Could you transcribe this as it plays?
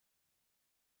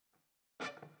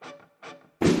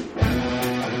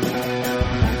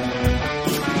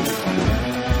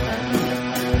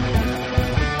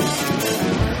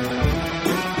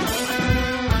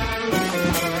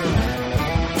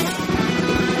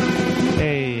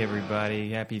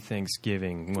everybody. Happy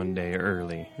Thanksgiving one day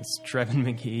early. It's Trevan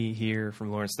McGee here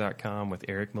from Lawrence.com with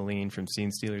Eric Moline from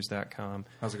SceneStealers.com.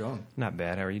 How's it going? Not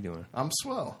bad. How are you doing? I'm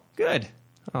swell. Good.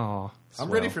 Oh, I'm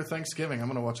ready for Thanksgiving. I'm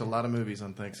going to watch a lot of movies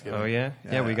on Thanksgiving. Oh, yeah?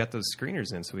 Yeah, we got those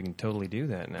screeners in, so we can totally do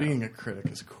that now. Being a critic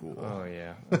is cool. Oh,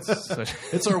 yeah.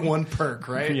 It's our one perk,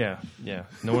 right? Yeah.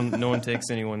 No one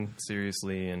takes anyone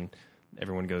seriously, and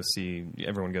everyone goes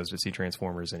to see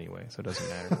Transformers anyway, so it doesn't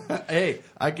matter. Hey,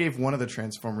 I gave one of the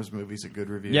Transformers movies a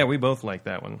good review. Yeah, we both like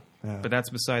that one. Yeah. But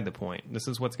that's beside the point. This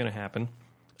is what's going to happen.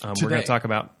 We're Today. going to talk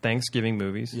about Thanksgiving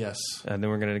movies. Yes. And then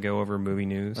we're going to go over movie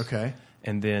news. Okay.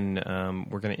 And then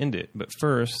we're going to end it. But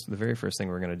first, the very first thing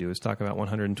we're going to do is talk about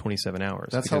 127 hours.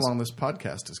 That's how long this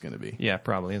podcast is going to be. Yeah,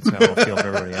 probably. That's how I'll feel for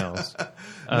everybody else.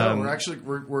 No,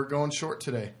 we're going short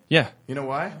today. Yeah. You know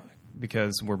why?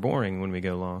 Because we're boring when we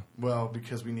go long. Well,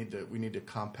 because we need to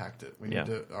compact it. We need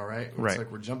to. All right. It's right.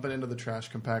 like we're jumping into the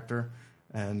trash compactor.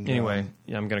 And anyway,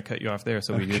 I'm going to cut you off there,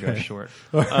 so we do go short.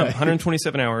 Right.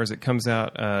 127 hours. It comes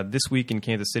out this week in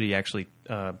Kansas City, actually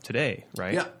today,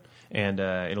 right? Yeah. And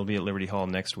it'll be at Liberty Hall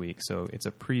next week, so it's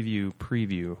a preview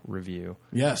review.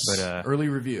 Yes, but early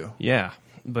review. Yeah,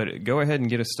 but go ahead and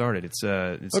get us started. It's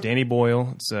Danny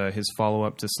Boyle. It's his follow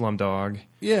up to Slumdog.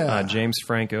 Yeah, James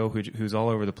Franco, who's all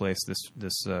over the place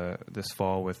this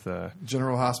fall with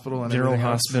General Hospital and General everything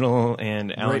else. Hospital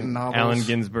and Allen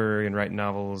Ginsberg and writing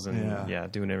novels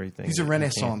and doing everything. He's a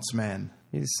Renaissance man.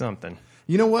 He's something.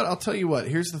 You know what? I'll tell you what.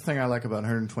 Here's the thing I like about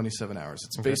 127 Hours.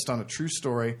 It's based on a true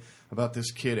story about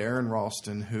this kid, Aaron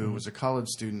Ralston, who was a college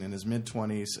student in his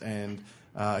mid-20s, and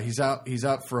he's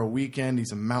out for a weekend.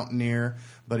 He's a mountaineer,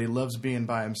 but he loves being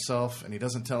by himself, and he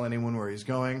doesn't tell anyone where he's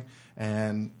going.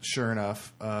 And sure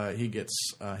enough, he gets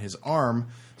his arm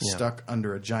stuck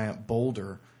under a giant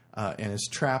boulder and is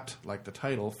trapped, like the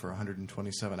title, for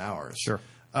 127 hours. Sure.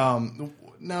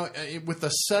 Now, with a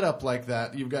setup like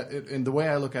that, you've got, and the way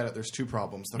I look at it, there's two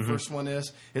problems. The first one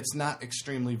is it's not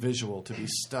extremely visual to be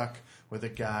stuck with a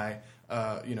guy,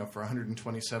 for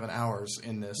 127 hours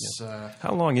in this.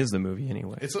 How long is the movie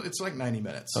anyway? It's like 90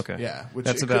 minutes. Okay, yeah, which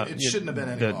that's it shouldn't have been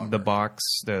any longer. The box,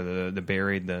 the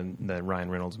Buried, the Ryan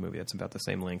Reynolds movie. It's about the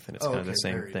same length, and it's kind of the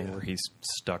same thing where he's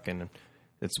stuck in.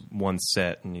 It's one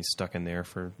set, and he's stuck in there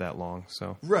for that long.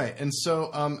 So right, and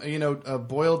so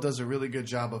Boyle does a really good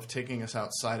job of taking us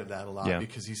outside of that a lot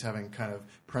because he's having kind of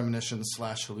premonitions /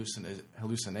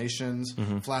 hallucinations,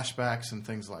 flashbacks, and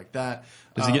things like that.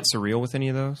 Does he get surreal with any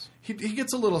of those? He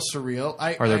gets a little surreal.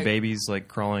 Are there babies like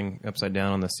crawling upside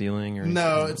down on the ceiling? Or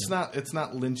no, it's not. It's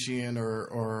not Lynchian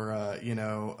or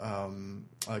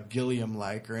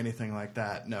Gilliam-like or anything like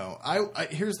that. No.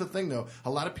 Here's the thing, though.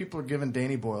 A lot of people are giving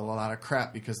Danny Boyle a lot of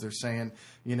crap because they're saying,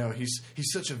 he's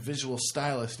such a visual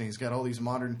stylist and he's got all these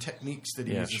modern techniques that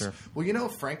he uses. Sure. Well,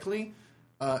 frankly,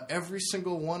 every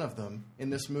single one of them in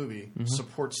this movie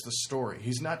supports the story.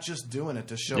 He's not just doing it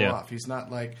to show off. He's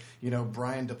not like,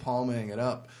 Brian De Palmaing it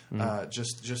up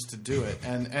just to do it.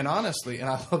 And honestly, and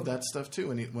I love that stuff too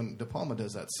when De Palma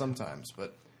does that sometimes,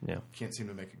 but can't seem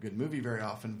to make a good movie very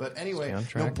often. But anyway,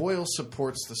 Boyle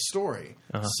supports the story.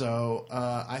 So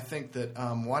I think that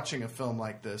watching a film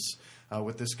like this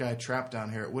with this guy trapped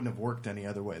down here, it wouldn't have worked any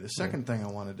other way. The second thing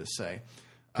I wanted to say...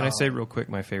 Can I say real quick,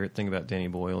 my favorite thing about Danny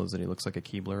Boyle is that he looks like a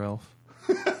Keebler elf.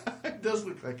 It does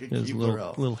look like a Keebler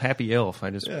elf. Little happy elf.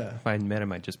 If I met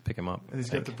him, I'd just pick him up. And he's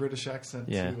got the British accent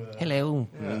too. Hello.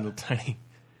 Little tiny.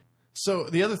 So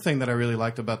the other thing that I really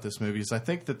liked about this movie is I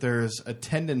think that there's a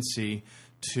tendency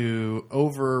to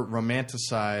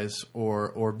over-romanticize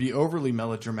or be overly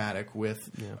melodramatic with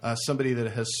somebody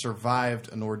that has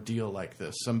survived an ordeal like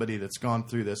this, somebody that's gone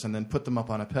through this, and then put them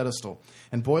up on a pedestal.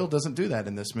 And Boyle doesn't do that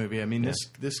in this movie. I mean,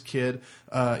 this kid,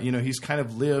 he's kind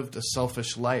of lived a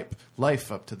selfish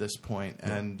life up to this point.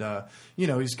 And,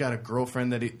 he's got a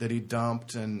girlfriend that he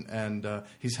dumped, and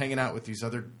he's hanging out with these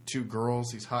other two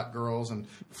girls, these hot girls, and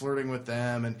flirting with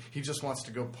them, and he just wants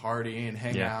to go party and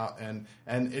hang out, and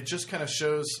it just kind of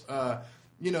shows,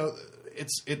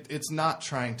 it's not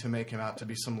trying to make him out to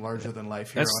be some larger than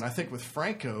life hero. And I think with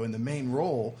Franco in the main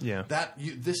role,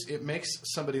 it makes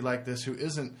somebody like this who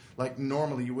isn't like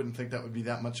normally you wouldn't think that would be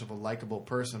that much of a likable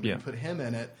person, but you put him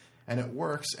in it and it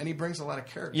works, and he brings a lot of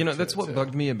character. That's what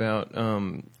bugged me about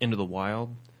Into the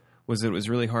Wild. Was it was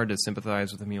really hard to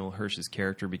sympathize with Emil Hirsch's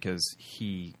character because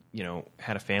he,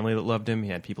 had a family that loved him. He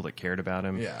had people that cared about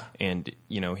him. Yeah. And,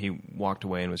 he walked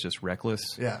away and was just reckless.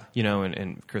 Yeah.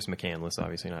 And Chris McCandless,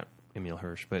 obviously not Emil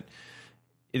Hirsch. But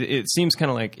it seems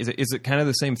kind of like, is it kind of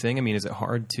the same thing? I mean, is it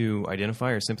hard to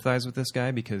identify or sympathize with this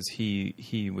guy because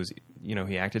he was,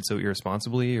 he acted so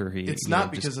irresponsibly, or It's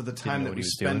not because of the time that we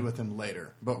spend with him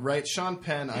later. But right, Sean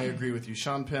Penn, I agree with you.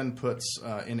 Sean Penn puts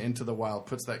in Into the Wild,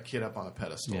 puts that kid up on a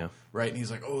pedestal, right? And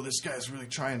he's like, oh, this guy's really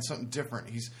trying something different.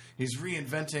 He's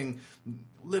reinventing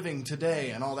living today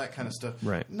and all that kind of stuff.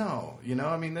 Right. No,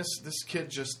 I mean, this kid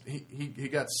just he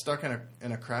got stuck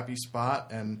in a crappy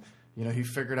spot, and he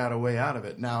figured out a way out of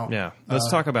it. Now,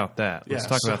 let's talk about that. Let's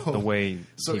talk about the way.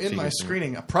 So in my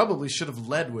screening, I probably should have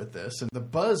led with this. And the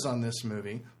buzz on this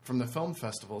movie from the film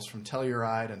festivals, from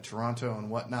Telluride and Toronto and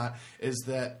whatnot, is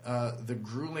that the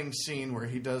grueling scene where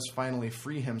he does finally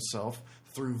free himself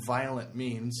through violent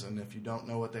means. And if you don't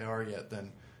know what they are yet,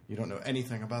 then you don't know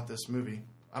anything about this movie.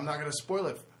 I'm not going to spoil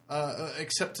it,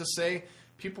 except to say,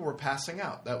 people were passing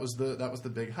out. That was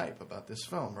the big hype about this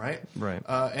film, right? Right.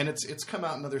 And it's come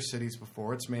out in other cities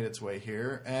before. It's made its way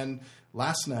here. And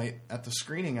last night at the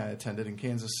screening I attended in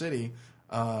Kansas City,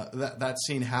 that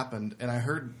scene happened, and I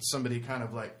heard somebody kind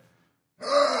of like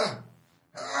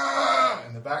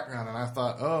in the background, and I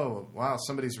thought, oh wow,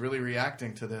 somebody's really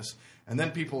reacting to this. And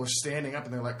then people were standing up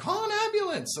and they're like, call an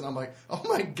ambulance, and I'm like, oh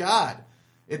my God.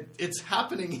 It's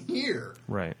happening here,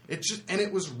 right?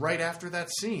 It was right after that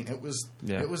scene. It was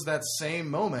that same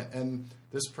moment, and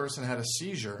this person had a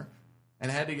seizure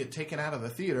and had to get taken out of the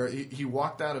theater. He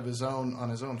walked out of on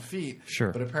his own feet.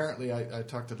 Sure, but apparently, I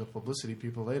talked to the publicity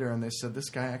people later, and they said this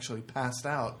guy actually passed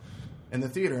out in the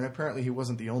theater, and apparently he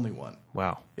wasn't the only one.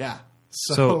 Wow. Yeah.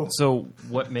 So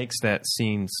what makes that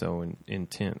scene so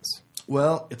intense?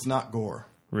 Well, it's not gore.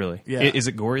 Really? Yeah. Is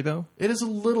it gory though? It is a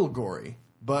little gory.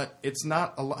 But it's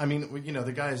not. I mean,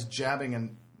 the guy is jabbing a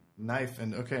knife,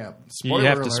 and spoiler you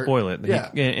have alert. to spoil it.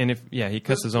 Yeah, and he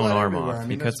cuts his own arm off. I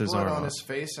mean, he cuts his arm on off. his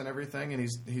face and everything, and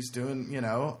he's doing,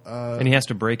 and he has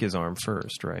to break his arm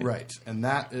first, right? Right, and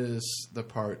that is the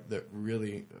part that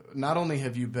really. Not only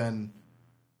have you been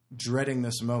dreading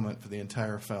this moment for the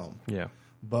entire film,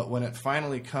 but when it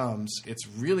finally comes, it's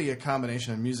really a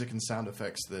combination of music and sound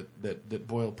effects that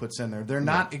Boyle puts in there. They're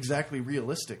not exactly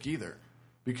realistic either.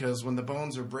 Because when the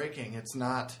bones are breaking, it's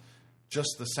not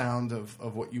just the sound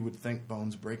of what you would think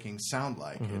bones breaking sound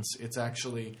like. Mm-hmm. It's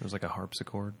actually... There's like a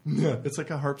harpsichord. Yeah, it's like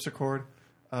a harpsichord.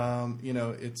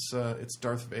 It's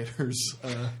Darth Vader's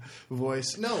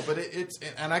voice. No, but it's...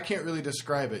 And I can't really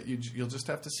describe it. You'll just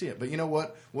have to see it. But you know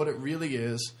what? What it really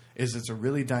is it's a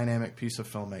really dynamic piece of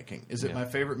filmmaking. Is it my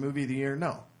favorite movie of the year?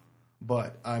 No.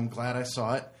 But I'm glad I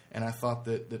saw it, and I thought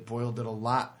that Boyle did a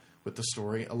lot with the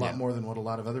story, a lot more than what a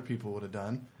lot of other people would have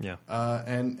done. Yeah.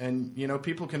 And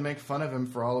people can make fun of him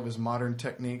for all of his modern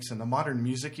techniques and the modern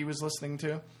music he was listening to.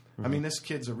 Mm-hmm. I mean, this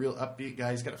kid's a real upbeat guy.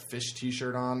 He's got a fish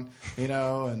T-shirt on,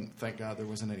 and thank God there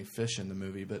wasn't any fish in the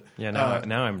movie. But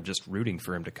now I'm just rooting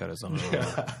for him to cut his own.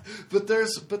 Yeah. But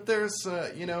there's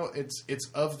it's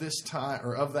of this time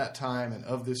or of that time and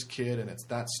of this kid, and it's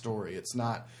that story. It's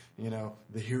not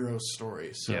the hero's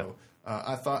story. So. Yeah.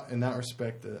 I thought in that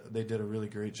respect they did a really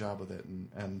great job with it,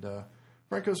 and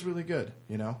Franco's really good.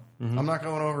 Mm-hmm. I'm not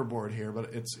going overboard here,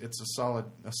 but it's a solid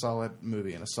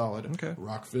movie and a solid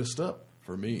rock fist up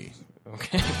for me.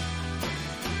 Okay.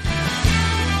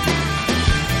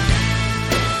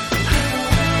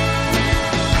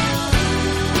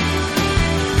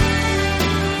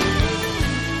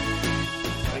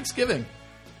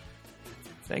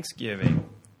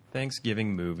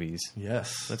 Thanksgiving movies.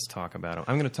 Yes. Let's talk about them.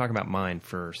 I'm going to talk about mine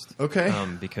first. Okay.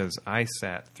 Because I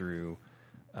sat through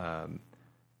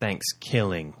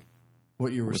Thankskilling.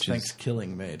 What year was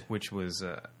Thankskilling made? Which was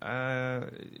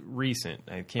recent.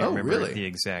 I can't remember the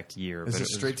exact year. Is it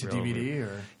straight to DVD?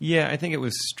 Or? Yeah, I think it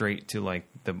was straight to like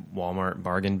the Walmart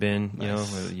bargain bin,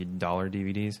 dollar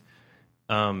DVDs.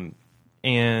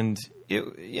 And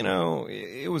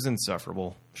it was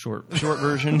insufferable. Short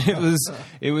version.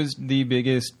 It was the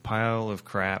biggest pile of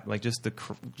crap. Like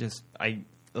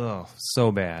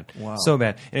so bad. Wow. So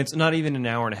bad. And it's not even an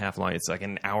hour and a half long. It's like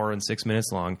an hour and 6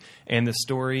 minutes long. And the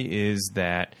story is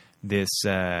that this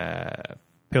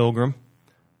pilgrim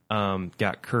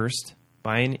got cursed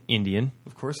by an Indian.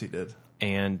 Of course he did.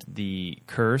 And the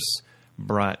curse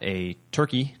brought a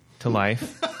turkey to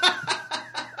life.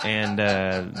 And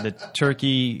the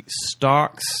turkey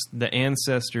stalks the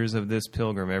ancestors of this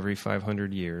pilgrim every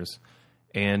 500 years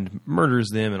and murders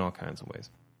them in all kinds of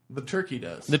ways. The turkey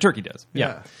does. The turkey does,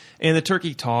 yeah. And the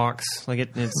turkey talks. Like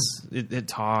it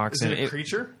talks. Is it a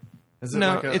creature? Is it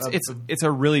no, it's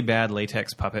a really bad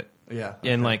latex puppet. Yeah.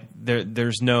 Okay. And like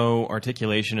there's no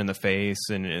articulation in the face.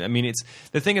 And I mean,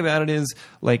 the thing about it is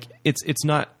like it's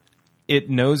not it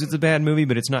knows it's a bad movie,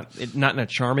 but it's not in a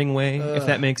charming way, if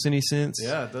that makes any sense.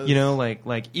 Yeah, it does. You know,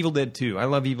 like Evil Dead 2. I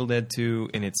love Evil Dead 2,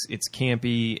 and it's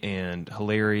campy and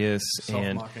hilarious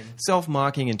and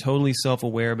self-mocking and totally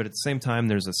self-aware, but at the same time,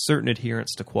 there's a certain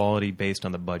adherence to quality based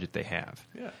on the budget they have.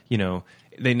 Yeah. You know,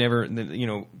 they never, you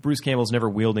know, Bruce Campbell's never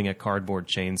wielding a cardboard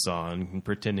chainsaw and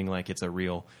pretending like it's a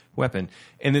real weapon.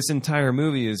 And this entire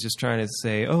movie is just trying to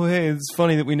say, oh, hey, it's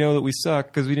funny that we know that we suck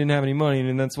because we didn't have any money,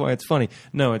 and that's why it's funny.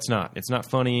 No, it's not. It's not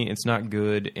funny. It's not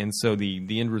good. And so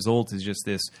the end result is just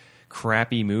this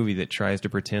crappy movie that tries to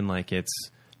pretend like it's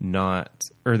not,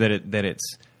 or that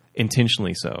it's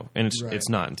intentionally so. And it's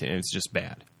not. It's just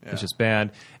bad. Yeah. It's just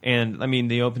bad. And, I mean,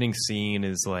 the opening scene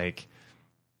is like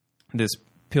this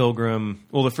pilgrim.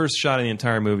 Well, the first shot of the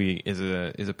entire movie is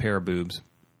a pair of boobs.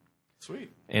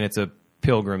 Sweet. And it's a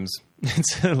pilgrim's.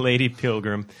 It's a lady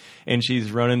pilgrim, and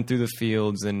she's running through the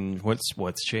fields. And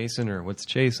what's chasing her? What's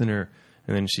chasing her?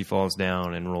 And then she falls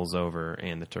down and rolls over,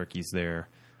 and the turkey's there,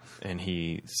 and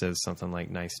he says something like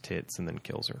 "nice tits," and then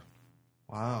kills her.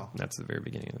 Wow. That's the very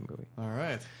beginning of the movie. All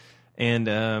right. And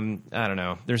I don't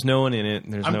know. There's no one in it.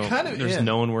 There's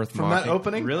no one worth from mocking. That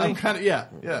opening. Really? I'm kind of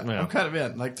I'm kind of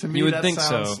in. Like to me, you would that think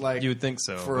sounds so. like you would think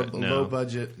so for a low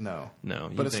budget. No,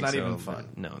 but it's not even fun.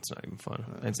 No, it's not even fun.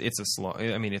 It's a slog.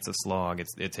 I mean, it's a slog.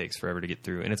 It takes forever to get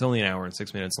through, and it's only an hour and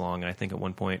 6 minutes long. And I think at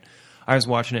one point I was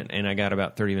watching it, and I got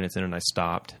about 30 minutes in, and I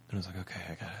stopped, and I was like, okay,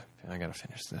 I gotta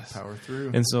finish this. Power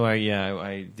through. And so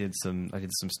I did some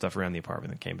stuff around the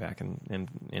apartment, and came back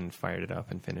and fired it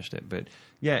up and finished it. But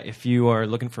yeah, if you are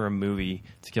looking for a movie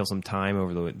to kill some time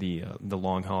over the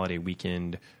long holiday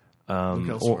weekend,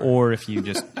 or if you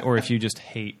just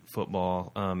hate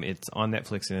football, it's on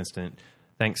Netflix Instant.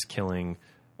 Thankskilling,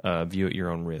 view at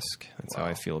your own risk. That's how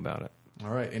I feel about it.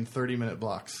 All right, in 30-minute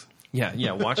blocks.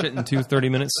 Yeah. Watch it in 2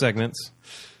 30-minute segments.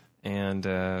 And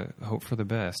hope for the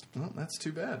best. Well, that's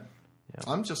too bad. Yeah.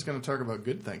 I'm just going to talk about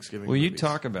good Thanksgiving movies. movies. You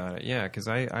talk about it, yeah, because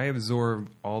I absorb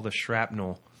all the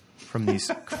shrapnel from these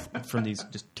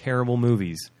just terrible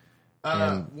movies.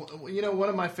 You know, one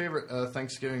of my favorite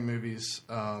Thanksgiving movies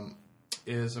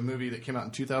is a movie that came out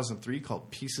in 2003 called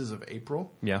Pieces of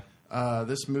April. Yeah.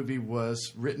 This movie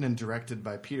was written and directed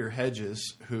by Peter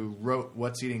Hedges, who wrote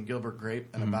What's Eating Gilbert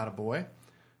Grape and About a Boy.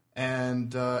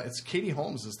 And it's Katie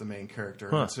Holmes is the main character.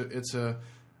 Huh. It's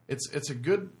a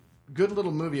good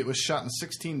little movie. It was shot in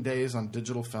 16 days on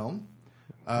digital film,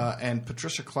 and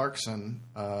Patricia Clarkson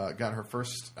got her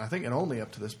first, I think, and only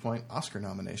up to this point, Oscar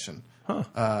nomination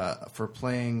for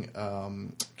playing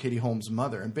Katie Holmes'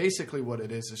 mother. And basically, what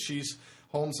it is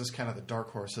Holmes is kind of the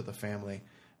dark horse of the family,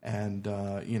 and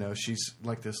she's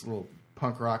like this little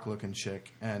punk rock looking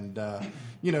chick, and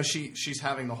she's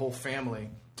having the whole family.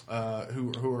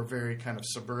 Who are very kind of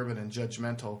suburban and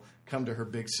judgmental, come to her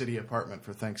big city apartment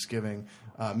for Thanksgiving,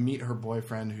 meet her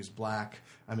boyfriend who's black.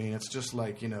 I mean, it's just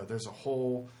like, there's a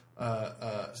whole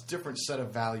different set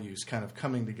of values kind of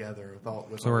coming together.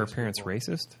 So are her parents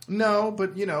racist? No,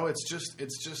 but, it's just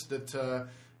that,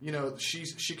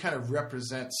 she kind of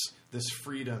represents this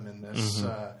freedom and this...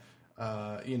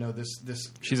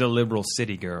 this. She's a liberal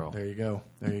city girl. There you go.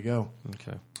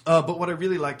 Okay. But what I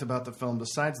really liked about the film,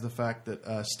 besides the fact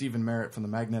that Stephen Merritt from the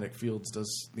Magnetic Fields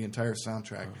does the entire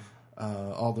soundtrack,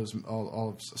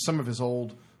 some of his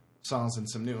old songs and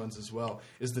some new ones as well,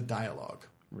 is the dialogue.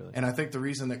 Really? And I think the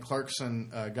reason that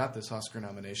Clarkson got this Oscar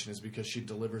nomination is because she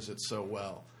delivers it so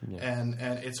well. Yeah. And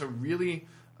it's a really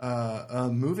a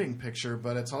moving picture,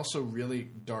 but it's also really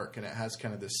dark, and it has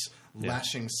kind of this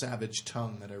lashing, savage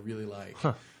tongue that I really like.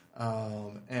 Huh.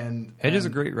 Hedges is a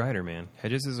great writer, man.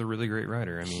 Hedges is a really great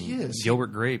writer. I mean, he is. Gilbert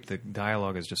Grape, the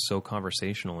dialogue is just so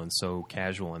conversational and so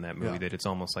casual in that movie that it's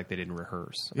almost like they didn't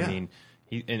rehearse. Yeah. I mean,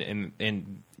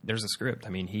 and there's a script. I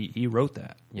mean, he wrote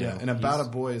that. You know, and About a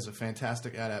Boy is a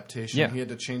fantastic adaptation. Yeah. He had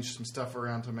to change some stuff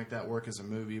around to make that work as a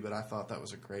movie, but I thought that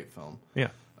was a great film. Yeah.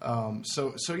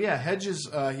 Hedges,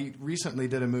 he recently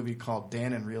did a movie called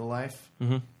Dan in Real Life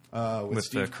with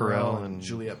Steve Carell and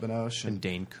Juliette Binoche and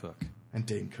Dane Cook.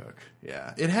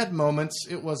 Yeah. It had moments.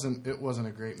 It wasn't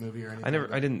a great movie or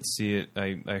anything. I didn't see it.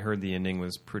 I heard the ending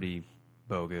was pretty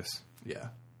bogus. Yeah.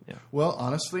 Well,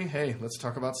 honestly, hey, let's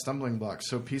talk about stumbling blocks.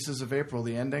 So Pieces of April,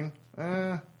 the ending,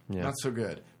 not so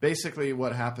good. Basically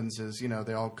what happens is,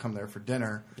 they all come there for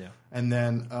dinner. Yeah. And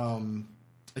then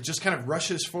it just kind of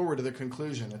rushes forward to the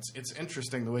conclusion. It's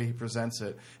interesting the way he presents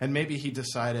it. And maybe he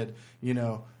decided,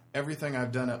 everything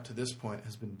I've done up to this point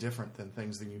has been different than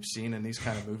things that you've seen in these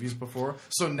kind of movies before.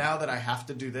 So now that I have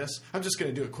to do this, I'm just going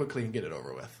to do it quickly and get it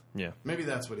over with. Yeah. Maybe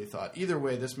that's what he thought. Either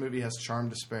way, this movie has charm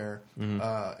to spare. Mm-hmm.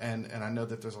 And I know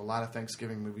that there's a lot of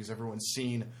Thanksgiving movies everyone's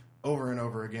seen over and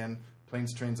over again.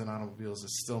 Planes, Trains, and Automobiles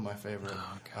is still my favorite.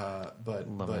 Oh, but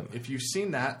if you've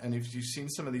seen that, and if you've seen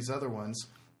some of these other ones,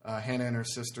 Hannah and Her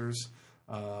Sisters,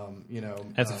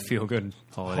 that's a feel-good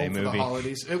holiday Home movie. For the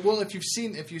Holidays. Well, if you've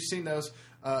seen those,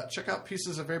 check out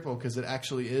Pieces of April because it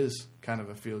actually is kind of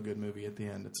a feel-good movie at the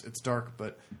end. It's dark,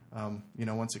 but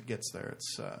once it gets there,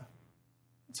 it's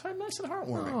nice and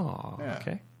heartwarming. Oh, yeah.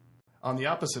 Okay. On the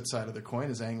opposite side of the coin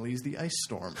is Ang Lee's The Ice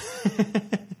Storm.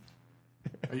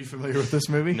 Are you familiar with this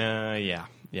movie? No, yeah,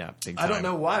 big time. I don't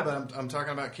know why, but I'm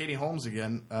talking about Katie Holmes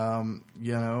again.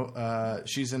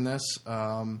 She's in this.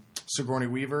 Sigourney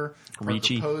Weaver, Parker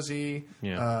Posey,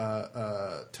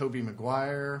 Tobey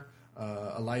Maguire,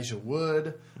 Elijah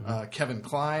Wood, Kevin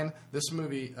Kline. This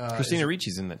movie, Christina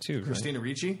Ricci's in that too. Christina right?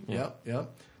 Ricci. Yeah.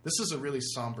 Yep. This is a really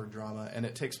somber drama, and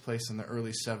it takes place in the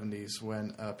early 70s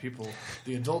when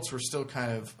the adults were still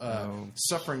kind of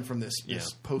suffering from this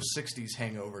post-60s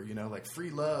hangover, like free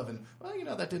love. And,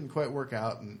 that didn't quite work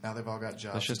out, and now they've all got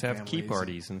jobs. Let's just have key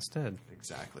parties instead.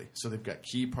 Exactly. So they've got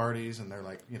key parties, and they're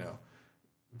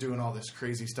doing all this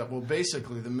crazy stuff. Well,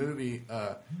 basically, the movie,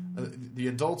 the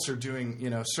adults are doing,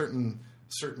 certain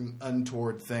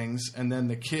untoward things, and then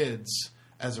the kids,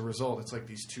 as a result, it's like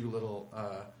these two little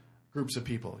groups of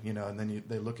people, and then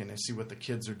they look in and see what the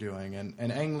kids are doing.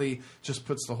 And Ang Lee just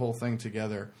puts the whole thing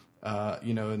together,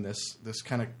 in this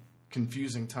kind of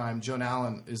confusing time. Joan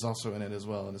Allen is also in it as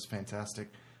well and is fantastic.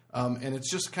 And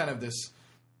it's just kind of this,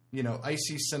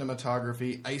 icy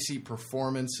cinematography, icy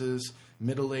performances,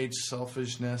 middle-aged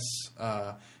selfishness.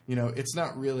 It's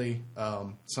not really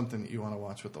something that you want to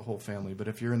watch with the whole family. But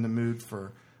if you're in the mood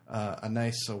for a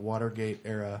nice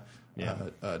Watergate-era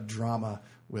drama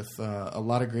with a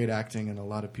lot of great acting and a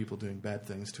lot of people doing bad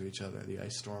things to each other, The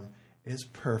Ice Storm is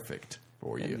perfect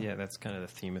for you. Yeah, that's kind of the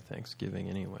theme of Thanksgiving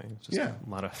anyway. It's just a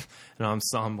lot of an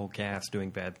ensemble cast doing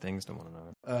bad things to one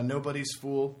another. Nobody's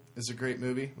Fool is a great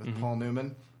movie with Paul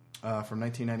Newman from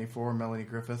 1994, Melanie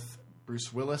Griffith,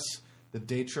 Bruce Willis. The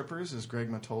Day Trippers is Greg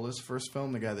Mottola's first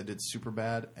film, the guy that did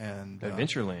Superbad and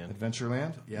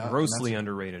Adventureland, yeah. Grossly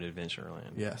underrated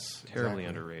Adventureland. Yes. Terribly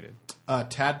underrated.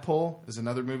 Tadpole is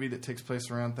another movie that takes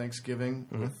place around Thanksgiving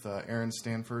with Aaron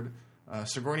Stanford.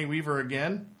 Sigourney Weaver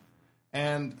again.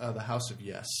 And The House of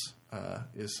Yes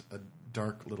is a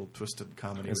dark little twisted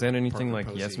comedy. Is that anything like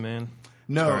Yes Man?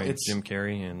 No, starring it's Jim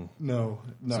Carrey and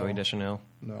Zooey Deschanel.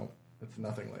 No, it's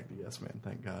nothing like the Yes Man.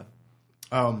 Thank God.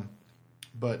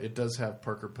 But it does have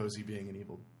Parker Posey being an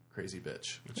evil, crazy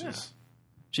bitch, which is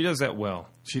she does that well.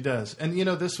 She does, and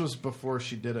this was before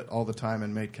she did it all the time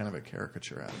and made kind of a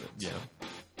caricature out of it. So. Yeah.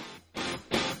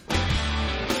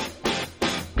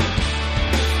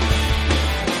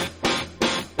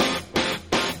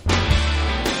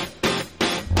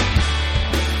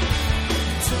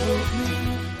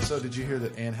 So, did you hear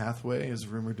that Anne Hathaway is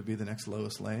rumored to be the next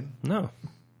Lois Lane? No.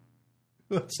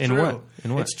 That's In true. what?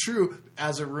 In what? It's true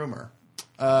as a rumor.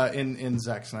 In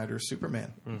Zack Snyder's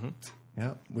Superman. Mm-hmm.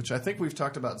 Yeah, which I think we've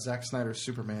talked about Zack Snyder's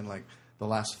Superman like the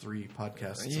last 3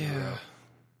 podcasts. in a row.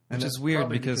 Which is weird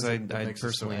because I makes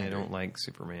personally us so I don't angry. like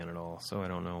Superman at all, so I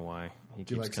don't know why he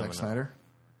Do you keeps like coming Zack Snyder?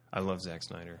 up. I love Zack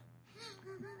Snyder.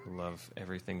 I love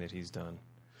everything that he's done.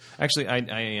 Actually,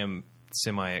 I am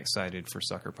semi-excited for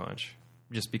Sucker Punch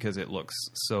just because it looks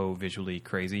so visually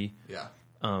crazy. Yeah.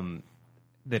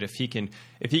 That if he can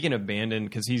abandon,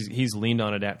 because he's leaned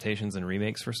on adaptations and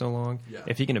remakes for so long,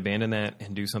 if he can abandon that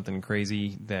and do something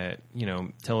crazy that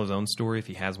tell his own story if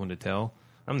he has one to tell,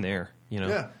 I'm there.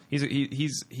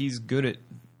 He's good at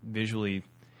visually.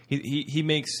 He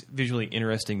makes visually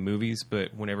interesting movies,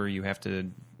 but whenever you have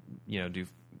to do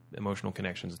emotional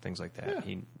connections and things like that,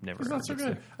 he never. He's not so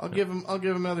good. I'll give him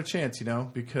another chance,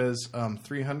 because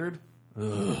 300.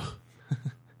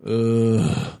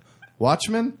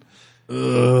 Watchmen.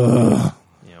 Yeah.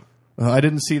 I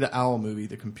didn't see the owl movie,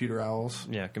 the computer owls.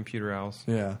 Yeah, computer owls.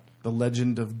 Yeah, the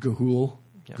Legend of Gahul.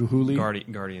 Yeah. Gahuli.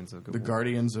 Guardians of Gahul. The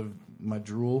Guardians of my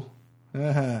drool.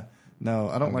 No,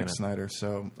 I don't like Snyder.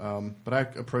 So, but I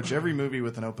approach every movie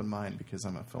with an open mind because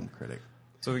I'm a film critic.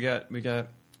 So we got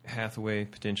Hathaway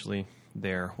potentially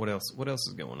there. What else? What else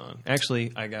is going on?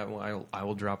 Actually, I got one. I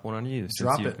will drop one on you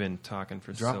since you've been talking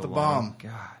for so long. Drop the bomb.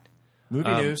 God.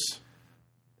 Movie news.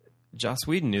 Joss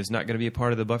Whedon is not going to be a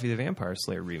part of the Buffy the Vampire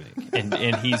Slayer remake,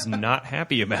 and he's not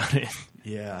happy about it.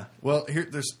 Yeah. Well, here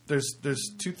there's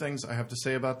 2 things I have to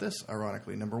say about this.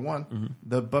 Ironically, number one,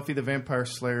 the Buffy the Vampire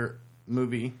Slayer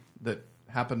movie that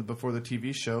happened before the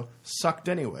TV show sucked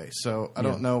anyway. So I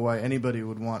don't know why anybody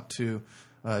would want to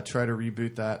try to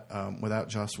reboot that without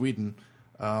Joss Whedon.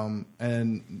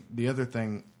 And the other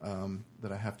thing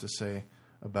that I have to say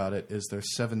about it is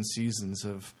there's 7 seasons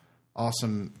of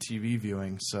awesome TV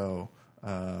viewing, so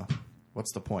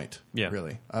What's the point? Yeah.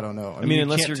 Really, I don't know. I mean,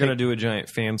 unless you're going to do a giant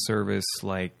fan service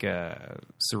like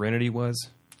Serenity was,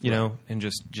 you know, and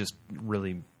just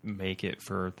really make it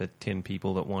for the 10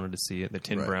 people that wanted to see it, the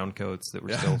 10 brown coats that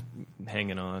were still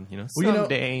hanging on, you know,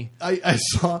 someday. I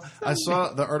saw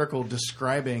the article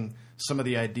describing some of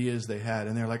the ideas they had,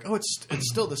 and they're like, oh, it's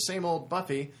still the same old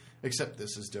Buffy, except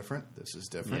this is different, this is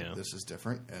different, this is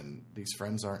different, and these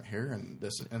friends aren't here, and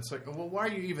this, and it's like, well, why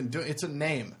are you even doing? It's a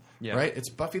name, right? It's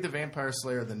Buffy the Vampire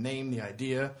Slayer, the name, the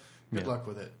idea. Good luck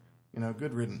with it. You know,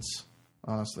 good riddance,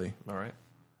 honestly. All right.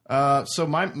 So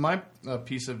my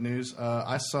piece of news,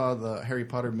 I saw the Harry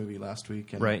Potter movie last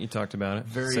week. And right, you talked about it.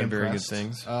 Said very good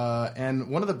things. And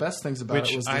one of the best things about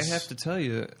it was this. I have to tell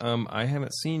you, I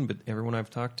haven't seen, but everyone I've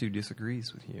talked to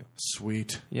disagrees with you.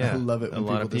 Sweet. Yeah. I love it when a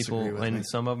lot of people, disagree with and me.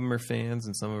 some of them are fans,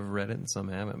 and some have read it, and some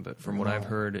haven't. But from what I've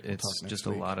heard, it's just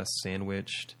a lot of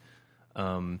sandwiched,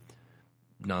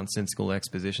 nonsensical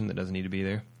exposition that doesn't need to be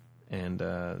there. And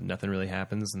nothing really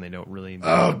happens, and they don't really...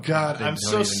 Oh, God, I'm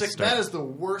so sick. That is the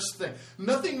worst thing.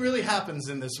 Nothing really happens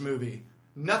in this movie.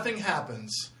 Nothing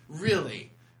happens.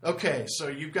 Really. Okay, so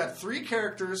you've got 3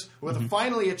 characters with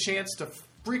finally a chance to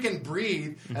freaking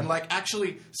breathe and, like,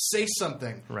 actually say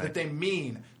something that they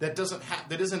mean, that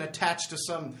isn't attached to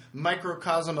some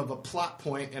microcosm of a plot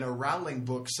point in a Rowling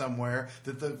book somewhere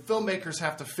that the filmmakers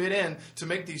have to fit in to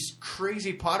make these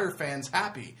crazy Potter fans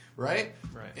happy, right?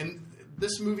 Right. And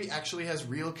this movie actually has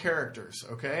real characters,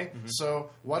 okay?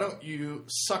 So why don't you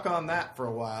suck on that for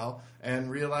a while and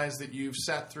realize that you've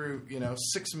sat through,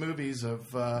 6 movies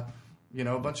of, a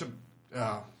bunch of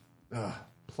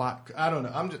plot. I don't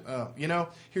know. I'm just,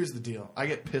 here's the deal. I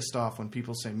get pissed off when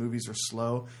people say movies are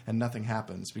slow and nothing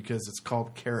happens because it's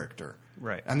called character.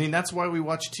 Right. I mean, that's why we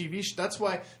watch TV. That's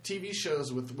why TV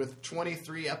shows with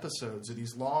 23 episodes of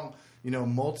these long,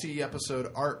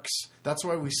 multi-episode arcs. That's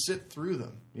why we sit through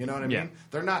them. You know what I mean?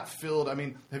 They're not filled. I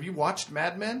mean, have you watched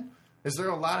Mad Men? Is there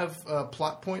a lot of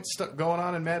plot points going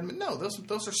on in Mad Men? No,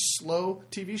 those are slow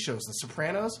TV shows. The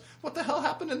Sopranos. What the hell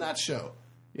happened in that show?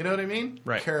 You know what I mean?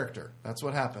 Right. Character. That's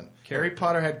what happened. Harry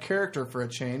Potter had character for a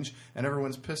change, and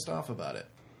everyone's pissed off about it.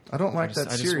 I don't like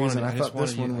that series, and I thought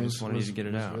this one was wanted you to get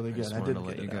it out. really good. I did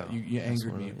get it out. You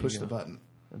angered me. You pushed the button.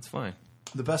 That's fine.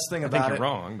 The best thing about it... I think you're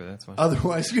wrong, but that's fine.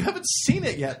 Otherwise, you haven't seen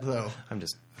it yet, though. I'm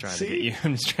just trying to get you.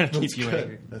 I'm just trying to keep you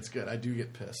angry. That's good. I do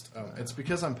get pissed. It's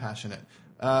because I'm passionate.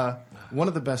 One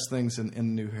of the best things in the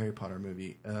new Harry Potter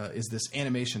movie is this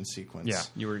animation sequence. Yeah,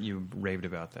 you raved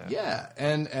about that. Yeah,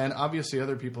 and obviously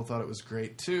other people thought it was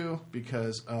great too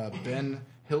because Ben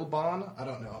Hilbon, I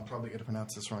don't know, I'm probably going to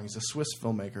pronounce this wrong. He's a Swiss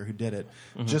filmmaker who did it.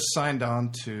 Just signed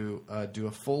on to do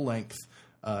a full length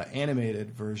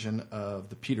animated version of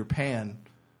the Peter Pan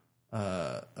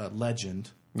legend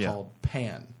called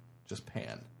Pan, just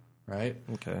Pan. Right?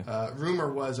 Okay.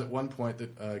 Rumor was at one point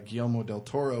that Guillermo del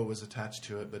Toro was attached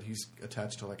to it, but he's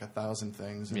attached to like 1,000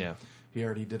 things. And he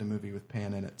already did a movie with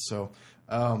Pan in it. So,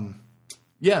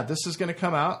 this is going to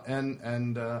come out, and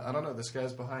I don't know. This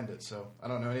guy's behind it, so I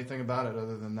don't know anything about it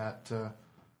other than that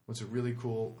was a really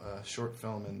cool short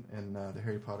film in the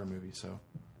Harry Potter movie. So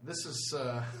this is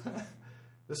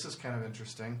this is kind of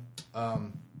interesting.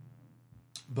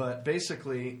 But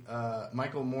basically,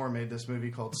 Michael Moore made this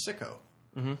movie called Sicko.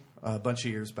 A bunch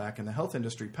of years back, and the health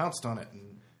industry pounced on it,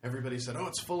 and everybody said, "Oh,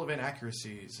 it's full of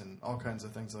inaccuracies and all kinds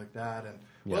of things like that." And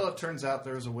well, it turns out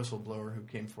there was a whistleblower who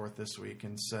came forth this week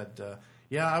and said,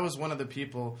 "Yeah, I was one of the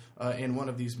people in one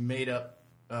of these made-up,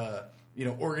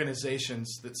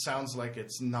 organizations that sounds like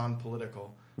it's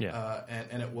non-political."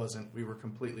 And it wasn't. We were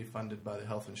completely funded by the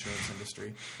health insurance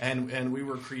industry, and we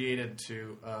were created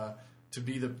to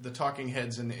be the talking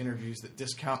heads in the interviews that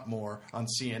discount more on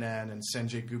CNN and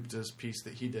Sanjay Gupta's piece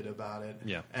that he did about it.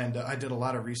 Yeah. And I did a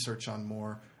lot of research on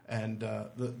Moore, and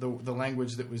the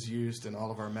language that was used in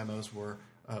all of our memos were,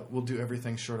 we'll do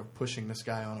everything short of pushing this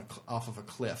guy off of a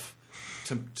cliff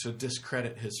to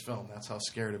discredit his film. That's how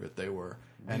scared of it they were.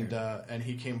 And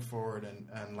he came forward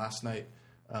and last night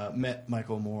met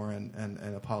Michael Moore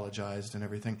and apologized and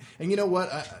everything. And you know what?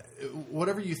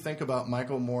 Whatever you think about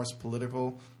Michael Moore's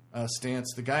political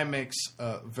stance, the guy makes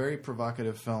very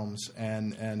provocative films,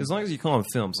 and as long as you call him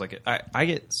films, like I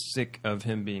get sick of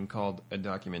him being called a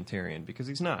documentarian because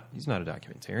he's not a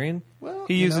documentarian. Well,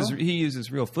 he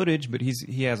uses real footage, but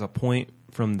he has a point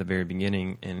from the very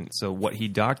beginning, and so what he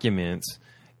documents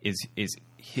is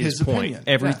his point. Opinion.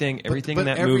 Everything in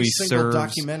that every movie single serves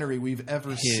documentary we've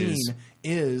ever seen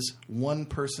is one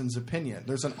person's opinion.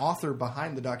 There's an author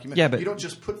behind the documentary. Yeah, but you don't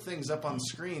just put things up on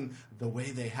screen the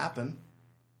way they happen.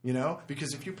 You know,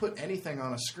 because if you put anything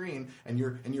on a screen and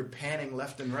you're panning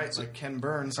left and right like Ken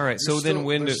Burns, all right. So then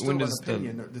when does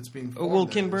that's being well,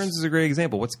 Ken Burns is a great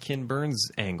example. What's Ken Burns'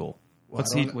 angle? Well,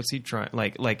 what's he trying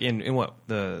like in what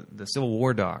the Civil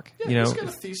War doc? Yeah, you know, he's got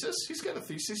a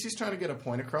thesis. He's trying to get a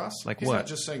point across. Like he's what? Not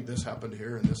just saying this happened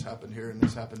here and this happened here and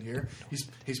this happened here.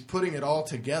 He's putting it all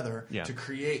together to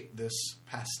create this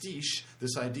pastiche,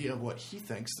 this idea of what he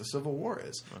thinks the Civil War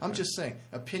is. Okay. I'm just saying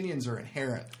opinions are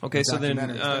inherent. Okay, so then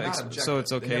so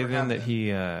it's okay then that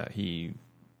he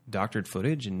doctored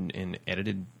footage and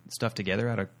edited stuff together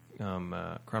out of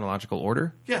chronological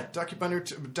order. Yeah,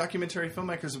 documentary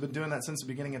filmmakers have been doing that since the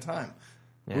beginning of time.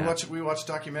 Yeah. We watch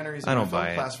documentaries in my film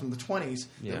class from the 20s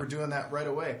that were doing that right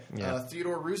away. Yeah.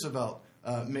 Theodore Roosevelt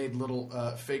made little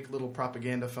fake little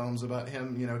propaganda films about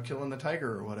him, you know, killing the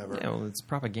tiger or whatever. Yeah, well, it's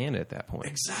propaganda at that point.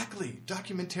 Exactly.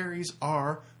 Documentaries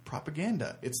are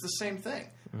propaganda. It's the same thing.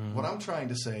 Mm-hmm. What I'm trying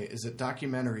to say is that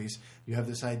documentaries, you have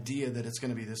this idea that it's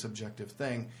going to be this objective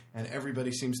thing, and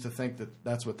everybody seems to think that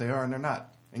that's what they are, and they're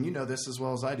not. And you know this as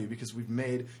well as I do because we've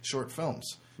made short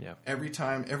films. Yeah. Every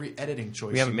editing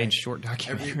choice we haven't made short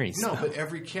documentaries. But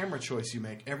every camera choice you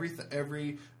make,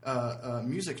 every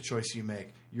music choice you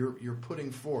make, you're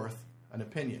putting forth an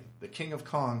opinion. The King of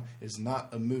Kong is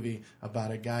not a movie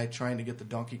about a guy trying to get the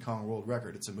Donkey Kong world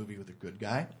record. It's a movie with a good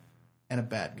guy and a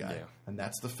bad guy, and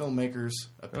that's the filmmaker's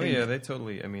opinion. Oh yeah, they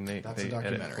totally. I mean, they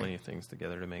edit plenty of things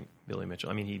together to make Billy Mitchell.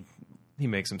 I mean, he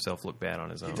makes himself look bad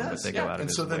on his own. He does, but they go out of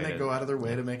his way. And so then they go out of their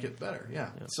way to make it better. Yeah.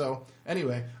 So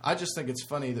anyway, I just think it's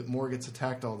funny that Moore gets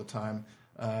attacked all the time,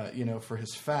 you know, for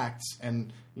his facts,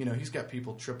 and you know he's got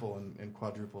people triple and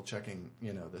quadruple checking,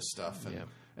 you know, this stuff,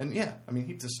 and I mean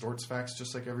he distorts facts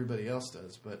just like everybody else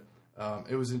does. But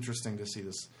it was interesting to see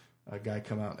this guy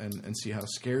come out and see how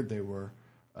scared they were.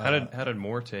 How did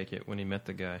Moore take it when he met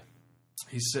the guy?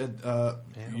 He said,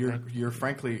 "You're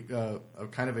frankly a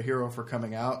kind of a hero for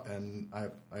coming out, and I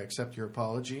accept your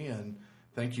apology, and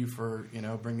thank you for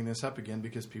bringing this up again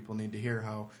because people need to hear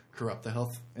how corrupt the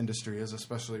health industry is,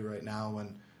 especially right now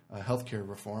when healthcare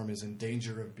reform is in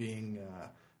danger of being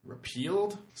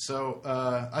repealed." So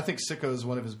I think Sicko is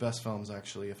one of his best films,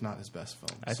 actually, if not his best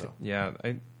film.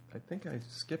 I think I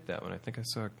skipped that one. I think I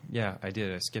saw. Yeah, I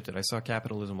did. I skipped it. I saw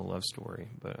Capitalism: A Love Story,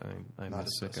 but I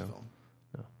missed Sicko. No.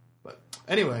 But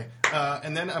anyway,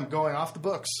 and then I'm going off the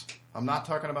books. I'm not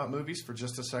talking about movies for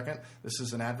just a second. This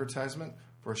is an advertisement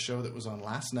for a show that was on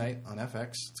last night on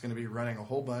FX. It's going to be running a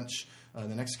whole bunch in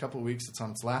the next couple of weeks. It's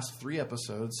on its last 3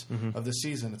 episodes of the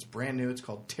season. It's brand new. It's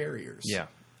called Terriers. Yeah,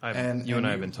 you and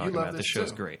I have been talking about it. This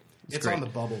show's great. It's great. on the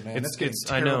bubble, man.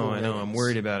 I know. I'm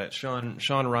worried about it. Sean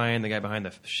Ryan, the guy behind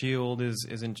the Shield, is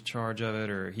in charge of it,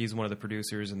 or he's one of the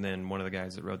producers, and then one of the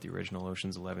guys that wrote the original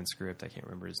Ocean's 11 script. I can't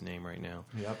remember his name right now.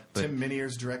 Yep. But Tim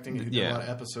Minier's directing it. He did a lot of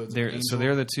episodes. So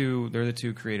they're the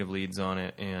two creative leads on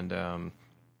it, and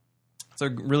it's a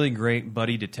really great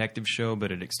buddy detective show,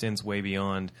 but it extends way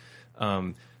beyond.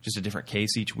 Just a different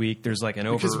case each week. There's like an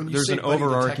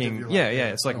overarching,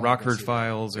 it's like Rockford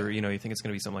Files, or you think it's going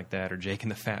to be something like that, or Jake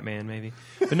and the Fat Man, maybe.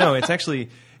 But no, it's actually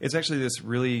this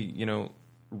really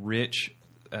rich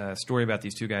story about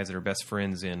these two guys that are best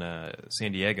friends in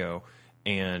San Diego,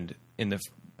 and in the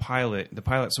pilot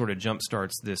sort of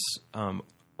jumpstarts this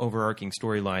overarching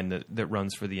storyline that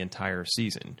runs for the entire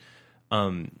season.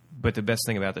 But the best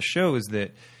thing about the show is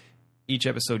that each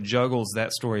episode juggles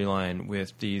that storyline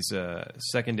with these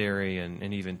secondary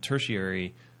and even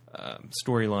tertiary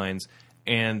storylines,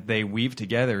 and they weave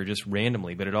together just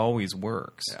randomly, but it always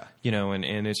works. Yeah.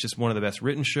 And it's just one of the best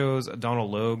written shows.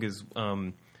 Donald Logue is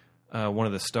one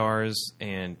of the stars,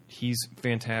 and he's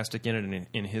fantastic in it and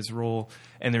in his role.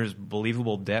 And there's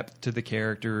believable depth to the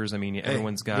characters. I mean,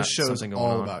 everyone's got something going on.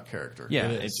 This show's all about character. Yeah,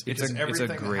 it's a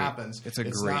great happens. It's a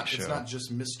great show. It's not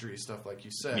just mystery stuff like you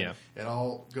said. Yeah. It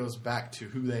all goes back to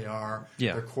who they are,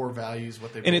 their core values,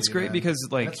 what they. And it's great in. because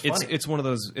it's one of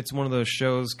those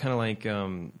shows, kind of like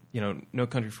No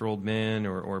Country for Old Men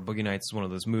or Boogie Nights is one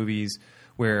of those movies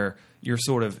where you're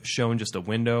sort of shown just a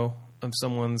window of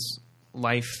someone's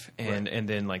life, and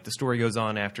then like the story goes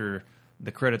on after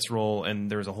the credits roll,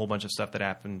 and there's a whole bunch of stuff that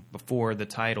happened before the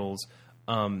titles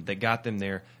that got them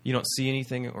there. You don't see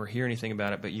anything or hear anything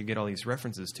about it, but you get all these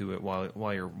references to it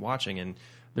while you're watching, and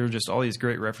there are just all these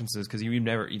great references because you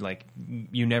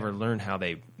never learn how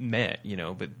they met,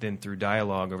 but then through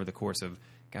dialogue over the course of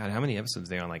how many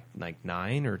episodes are they on, like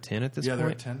 9 or 10 at this point? They're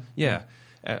at 10. Yeah,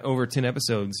 over 10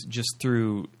 episodes, just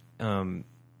through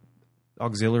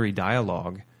auxiliary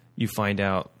dialogue, you find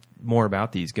out more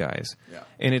about these guys. Yeah.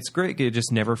 And it's great. It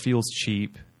just never feels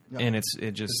cheap. and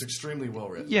it's extremely well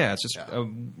written. Yeah, it's just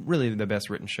really the best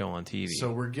written show on TV.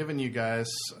 So we're giving you guys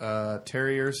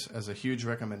Terriers as a huge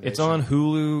recommendation. It's on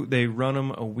Hulu. They run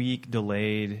them a week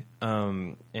delayed,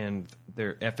 and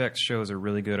their FX shows are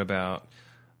really good about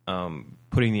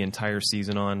putting the entire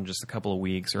season on just a couple of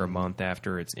weeks or a month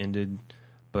after it's ended.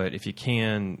 But if you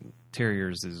can,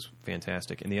 Terriers is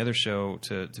fantastic. And the other show,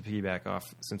 to piggyback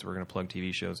off, since we're going to plug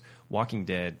TV shows, Walking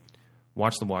Dead.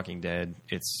 Watch The Walking Dead.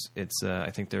 It's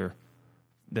I think the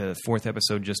 4th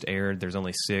episode just aired. There's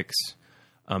only 6.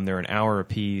 They're an hour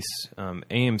apiece.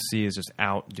 AMC is just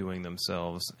outdoing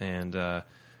themselves, and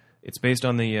it's based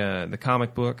on the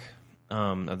comic book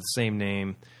of the same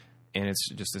name, and it's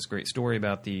just this great story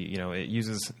about it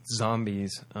uses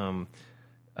zombies,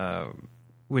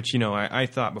 which I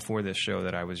thought before this show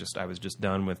that I was just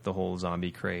done with the whole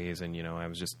zombie craze, and I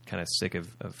was just kind of sick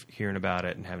of hearing about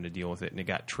it and having to deal with it, and it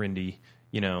got trendy,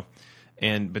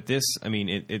 but this, I mean,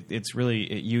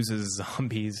 it uses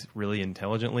zombies really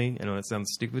intelligently. I know that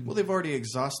sounds stupid. Well, they've already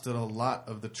exhausted a lot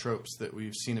of the tropes that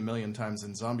we've seen a million times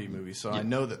in zombie movies, so I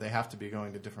know that they have to be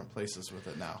going to different places with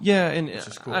it now. Yeah, and which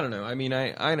is cool. I don't know. I mean,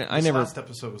 I this never. Last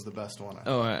episode was the best one.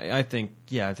 I think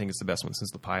it's the best one since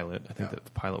the pilot. I think that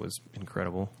the pilot was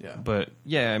incredible. Yeah, but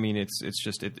I mean, it's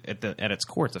just at its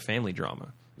core, it's a family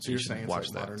drama. So you're saying it's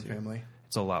like Modern Family?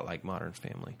 It's a lot like Modern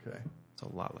Family. Okay.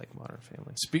 A lot like Modern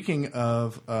Family. Speaking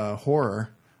of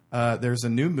horror, there's a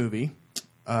new movie.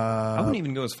 I wouldn't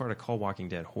even go as far to call Walking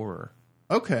Dead horror.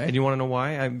 Okay. And you want to know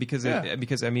why? Because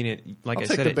I mean,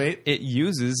 it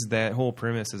uses that whole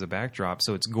premise as a backdrop,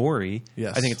 so it's gory.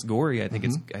 Yes. I think it's gory. I think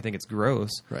it's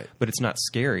gross. Right. But it's not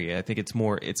scary. I think it's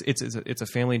more. It's a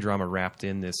family drama wrapped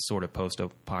in this sort of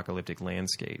post-apocalyptic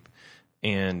landscape.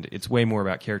 And it's way more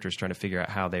about characters trying to figure out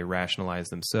how they rationalize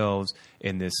themselves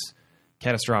in this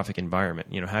catastrophic environment.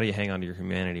 How do you hang on to your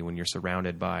humanity when you're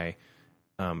surrounded by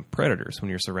predators, when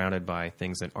you're surrounded by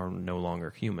things that are no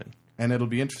longer human? And it'll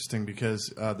be interesting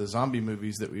because the zombie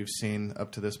movies that we've seen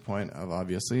up to this point have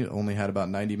obviously only had about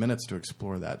 90 minutes to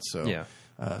explore that. So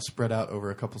spread out over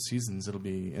a couple seasons, it'll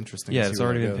be interesting. Yeah, it's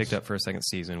already been picked up for a second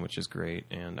season, which is great.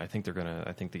 And I think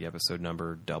I think the episode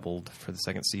number doubled for the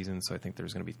second season, so I think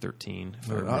there's going to be 13.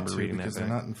 If I remember reading that, because they're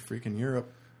not in freaking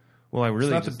Europe. Well, it's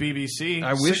not the BBC.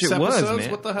 I wish it was,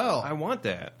 man. What the hell? I want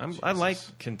that. I like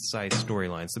concise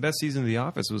storylines. The best season of The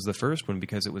Office was the first one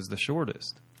because it was the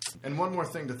shortest. And one more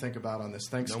thing to think about on this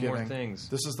Thanksgiving. No more things.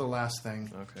 This is the last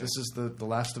thing. Okay. This is the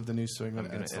last of the news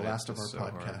segment, and it's the last of our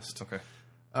podcast. Hard.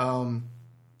 Okay.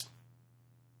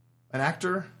 An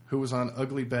actor who was on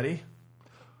Ugly Betty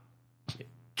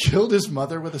killed his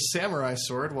mother with a samurai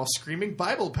sword while screaming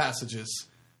Bible passages.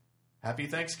 Happy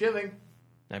Thanksgiving.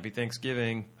 Happy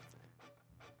Thanksgiving.